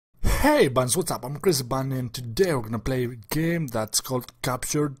Hey Buns, what's up? I'm Crazy Bun and today we're gonna play a game that's called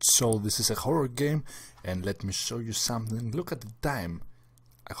Captured. So this is a horror game and let me show you something. Look at the time.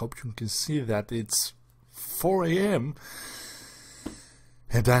 I hope you can see that it's 4 AM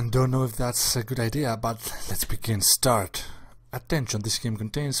and I don't know if that's a good idea, but let's begin. Start. Attention, this game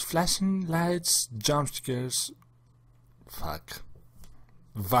contains flashing lights, jump scares,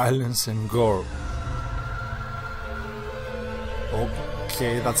 violence and gore.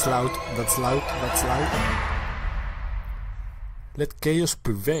 Okay, that's loud, that's loud, that's loud. Let chaos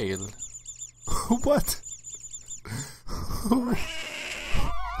prevail. What?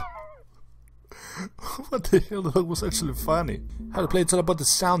 What the hell? That was actually funny. How to play, it's all about the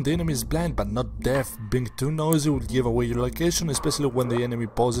sound. The enemy is blind but not deaf. Being too noisy will give away your location, especially when the enemy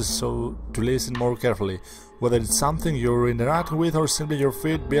pauses, so to listen more carefully. Whether it's something you're interacting with or simply your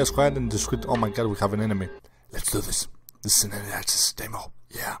feet, be as quiet and discreet. Oh my god, we have an enemy. Let's do this. This is an early access demo.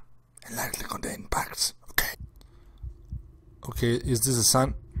 Yeah, and likely contain packs. Okay. Okay, is this a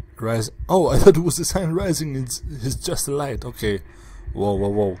sun rising? Oh, I thought it was the sun rising. It's just a light. Okay. Whoa, whoa,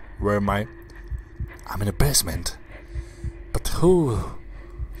 whoa. Where am I? I'm in a basement. But who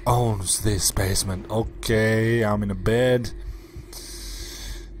owns this basement? Okay, I'm in a bed.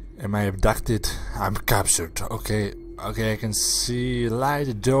 Am I abducted? I'm captured. Okay, okay, I can see light,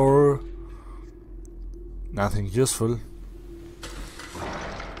 a door. Nothing useful.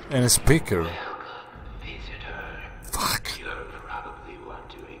 And a speaker. Fuck. You're probably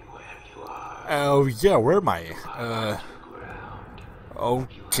wondering where you are. Oh yeah, where am I?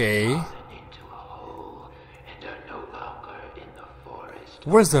 Okay. Into a hole and are no longer in the forest.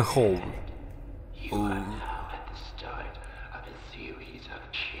 Where's the hole? You are now at the start of a series of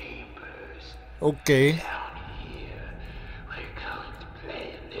chambers. Okay. Down here, we're going to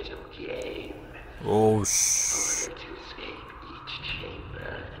play a little game. Oh To escape each chamber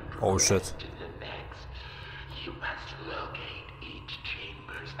and Oh, progress shit. to the next, you must locate each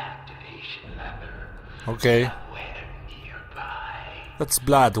chamber's activation lever. Okay. Somewhere nearby. That's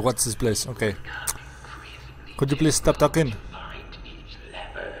blood. What's this place? Okay. Increasingly Could you please stop talking? find each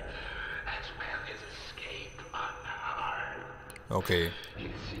lever as well as escape unharmed. Okay. You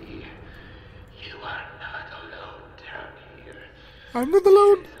see, you are not alone down here. I'm not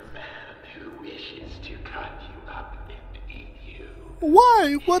alone. There's a man who wishes to cut you up and eat you.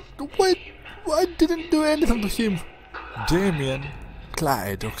 Why? What? Why? I didn't do anything to him. Damien.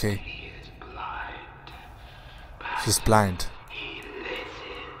 Clyde. Okay. He is blind, but He's blind. he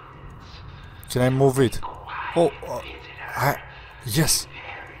listens. Can I move it? Oh. Yes.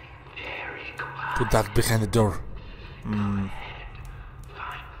 Very quiet. Put that behind the door. Find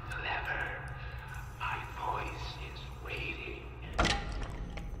the lever. My voice is waiting.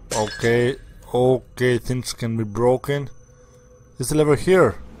 Okay. Okay. Things can be broken. Is the lever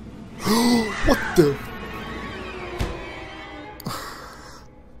here? What the?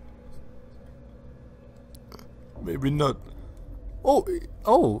 Maybe not. Oh,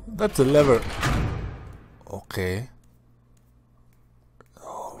 oh, that's a lever. Okay.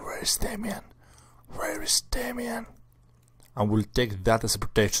 Oh, where is Damien? Where is Damien? I will take that as a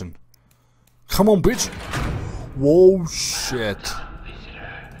protection. Come on, bitch! Whoa, shit.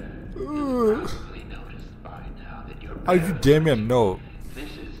 Probably noticed by now that you're Are you Damien? No. This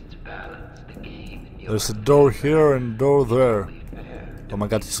is to balance the game in your There's a door here and a door there. fair. Oh my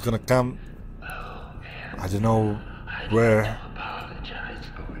god, he's gonna come. I don't know where. Apologize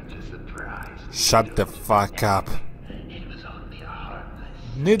for the surprise. Shut the fuck up. It was only a harmless.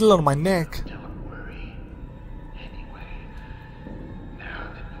 Needle on my neck. Don't worry. Anyway,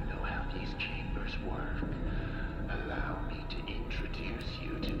 now that you know how these chambers work, allow me to introduce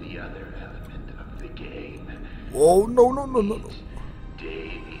you to the other element of the game. Oh no no no no no.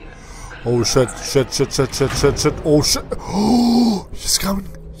 Damien. Oh shit shit shit shit shit shit shit. Oh shit. Oh, he's coming.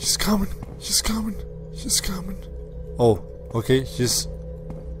 He's coming. He's coming. He's coming. Oh, okay. He's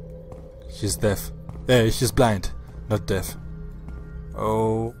deaf. He's blind, not deaf.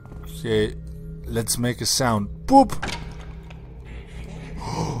 Okay, let's make a sound. Boop.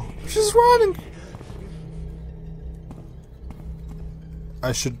 She's running.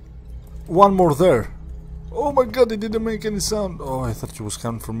 I should. One more there. Oh my god, it didn't make any sound. Oh, I thought she was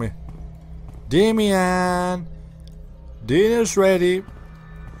coming for me. Damien, dinner's ready.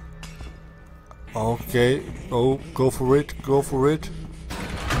 Okay. Oh, go for it. Go for it.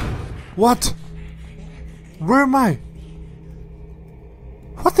 What? Where am I?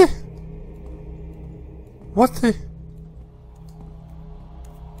 What the? What the?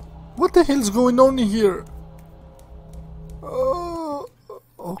 What the hell's going on here? Oh,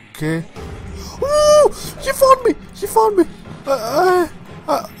 okay. Ooh! He found me! He found me!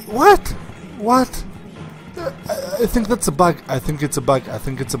 What? What? I think that's a bug. I think it's a bug. I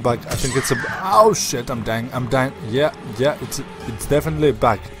think it's a bug. I think it's a. Oh shit! I'm dying. I'm dying. Yeah, yeah. It's definitely a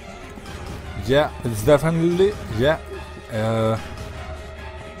bug. Yeah, it's definitely. Yeah.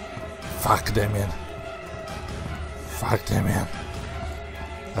 Fuck Damien. Fuck Damien.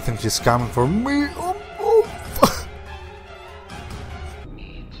 I think he's coming for me. Oh, oh.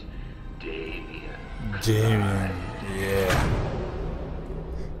 Meet Damien. Damien. Yeah.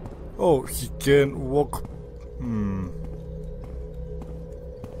 Oh, he can walk.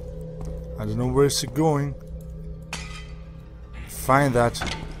 I don't know where is he going. Find that.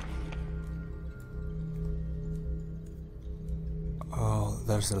 Oh,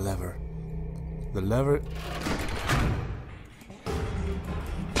 there's the lever. The lever.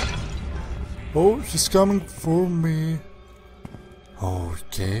 Oh, she's coming for me.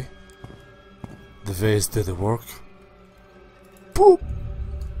 Okay. The vase did the work. Boop.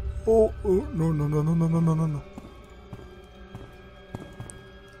 Oh, oh, no, no, no, no, no, no, no, no, no.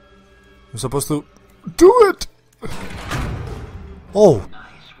 I'm supposed to do it! Oh,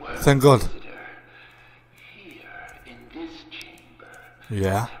 thank God. Here in this chamber,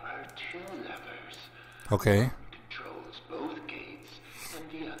 Yeah. there are two levers. Okay. One controls both gates, and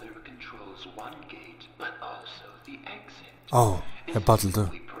the other controls one gate, but also the exit. Oh, a bottle too.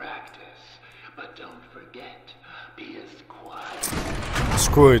 We practice, but don't forget, be as quiet.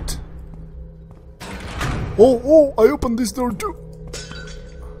 Screw it. Oh, oh, I opened this door too.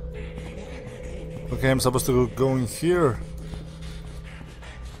 Okay, I'm supposed to go in here.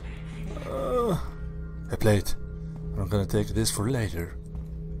 A plate. I'm gonna take this for later.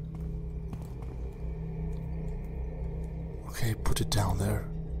 Okay, put it down there.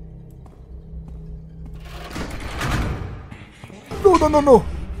 No, no, no, no!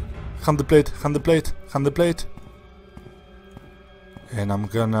 Hand the plate, hand the plate, hand the plate. And I'm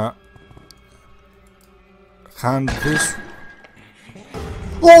gonna hand this.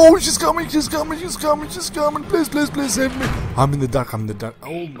 Oh, she's coming, she's coming, she's coming, she's coming. Please, please, please save me. I'm in the dark, I'm in the dark. Oh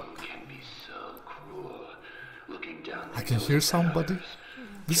my. Can be so cruel. Looking down I can hear somebody.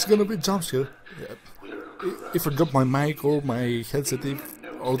 This is gonna be a jump scare. Yeah. If I drop my mic or my headset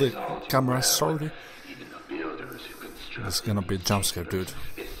or the camera, sorry. even the builders who constructed This is gonna be a jump scare, dude.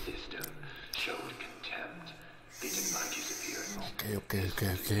 this system showed contempt. They didn't like his appearance. Okay, okay,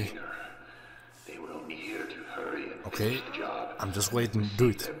 okay, okay. They were only here to hurry and Okay. finish the job. I'm just waiting. Do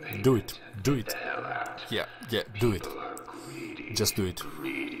it. Do it. Do it. Hell out. Yeah, yeah, do it. People are greedy, Just do it.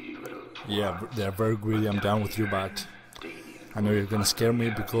 greedy little Yeah, they're very greedy. I'm down with you, but I know you're gonna scare me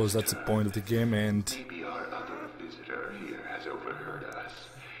because that's the point of the game. And Maybe our other visitor here has overheard us.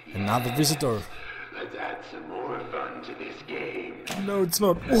 another visitor. Let's add some more fun to this game. No, it's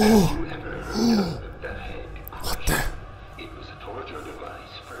not. Oh, You ever heard of the head what the? It was a torture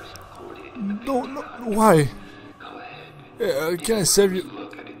device first recorded in the No, no. Why? Go ahead, Can I save you?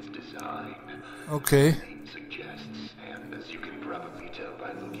 look at its design. Okay. It suggests, and as you can probably tell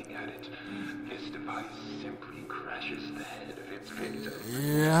by looking at it, this device simply crashes the head of its victim.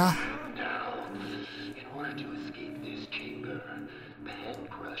 Yeah. Now, in order to escape this chamber, the head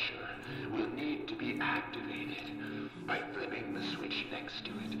crusher will need to be activated by flipping the switch next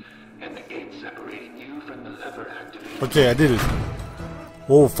to it, and the gate separating you from the lever activated. Okay, I did it.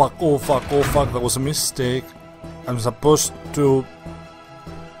 Oh fuck, oh fuck, oh fuck, that was a mistake. I'm supposed to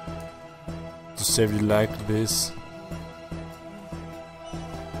save you like this.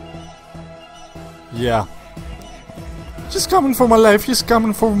 Yeah. She's coming for my life, he's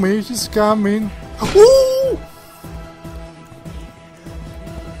coming for me, he's coming. Ooh!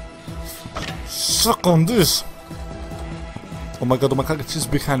 Suck on this. Oh my god, she's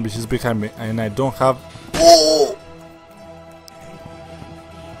behind me, and I don't have. Oh!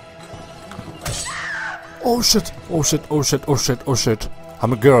 Oh shit, oh shit, oh shit, oh shit, oh shit.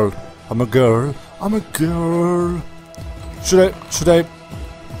 I'm a girl, I'm a girl, I'm a girl. Should I?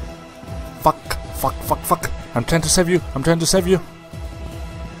 Fuck, fuck, fuck, fuck. I'm trying to save you, I'm trying to save you.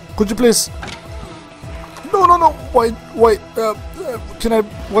 Could you please? No, no, no, wait, what can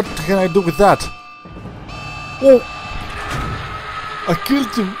I do with that? Oh! I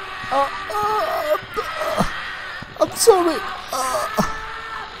killed him. I'm sorry.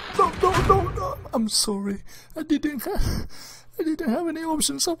 No. I'm sorry. I didn't have any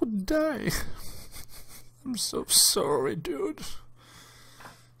options. I would die. I'm so sorry, dude.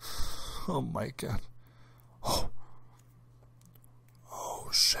 Oh my god. Oh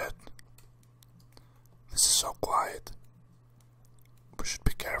shit. This is so quiet. We should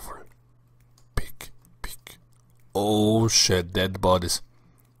be careful. Peek. Oh shit, dead bodies.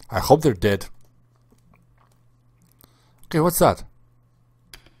 I hope they're dead. Okay, what's that?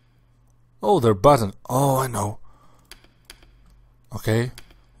 Oh, they're button. Oh, I know. Okay.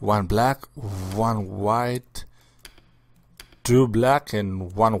 1 black, 1 white, 2 black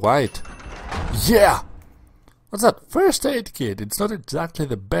and 1 white. Yeah! What's that? First aid kit. It's not exactly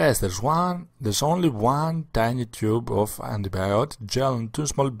the best. There's only 1 tiny tube of antibiotic gel and 2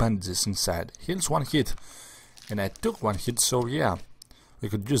 small bandages inside. Heals 1 hit. And I took 1 hit, so yeah. We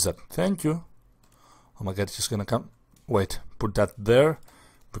could use that. Thank you. Oh my god, he's gonna come. Wait, put that there.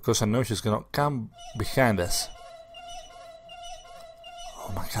 Because I know he's gonna come behind us.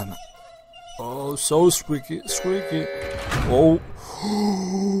 Oh my god. Oh, so squeaky. Oh.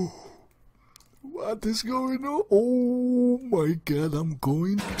 What is going on? Oh my god, I'm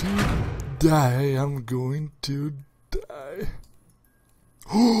going to die.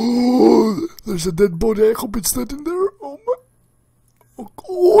 Oh, there's a dead body. I hope it's not in there. Oh my.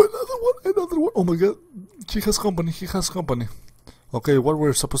 Oh, another one. Oh my god. He has company. Okay, what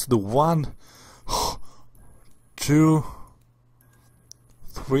we're supposed to do? 1, 2,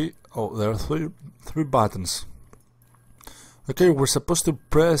 3. Oh, there are three buttons. Okay, we're supposed to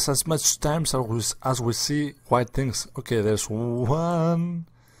press as much times as we see white things. Okay, there's 1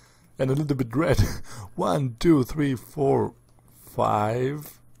 and a little bit red. 1, 2, 3, 4,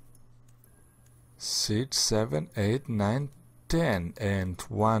 5, 6, 7, 8, 9, 10, and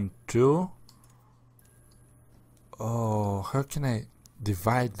 1, 2. Oh, how can I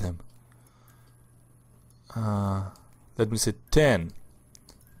divide them? Let me see. 10,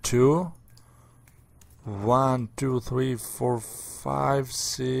 2, 1, 2, 3, 4, 5,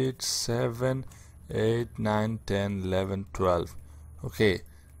 6, 7, 8, 9, 10, 11, 12. Okay,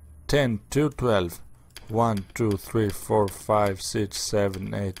 10, 2, 12. 1, 2, 3, 4, 5, 6,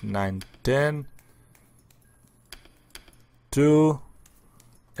 7, 8, 9, 10. 2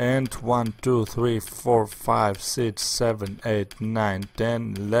 and 1, 2, 3, 4, 5, 6, 7, 8, 9,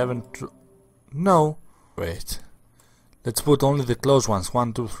 10, 11, 12. No, wait. Let's put only the close ones.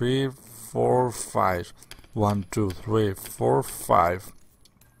 1, 2, 3, 4, 5. 1, 2, 3, 4, 5.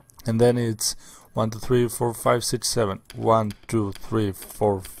 And then it's 1, 2, 3, 4, 5, 6, 7. 1, 2, 3,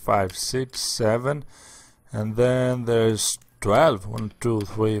 4, 5, 6, 7. And then there's 12. 1, 2,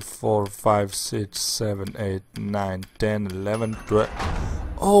 3, 4, 5, 6, 7, 8, 9, 10, 11, 12.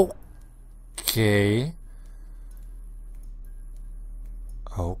 Okay.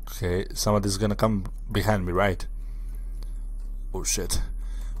 Okay, somebody's gonna come behind me, right? Oh shit.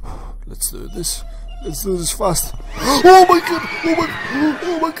 Let's do this. Let's do this fast. Oh my god! Oh my god!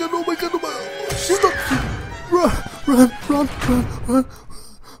 Oh my god! Oh my god! Oh my god! She's not. Run! Oh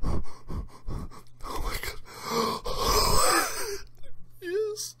my god!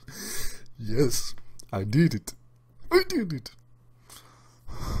 Yes, I did it.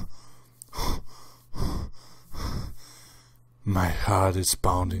 My heart is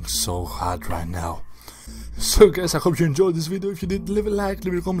pounding so hard right now. So guys, I hope you enjoyed this video. If you did, leave a like,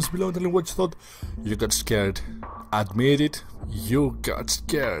 leave your comments below and tell me what you thought. You got scared. Admit it, you got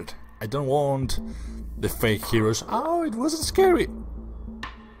scared. I don't want the fake heroes. Oh, it wasn't scary.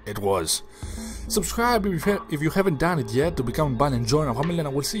 It was. Subscribe if you haven't done it yet to become a band and join our family, and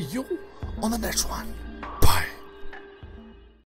I will see you on the next one.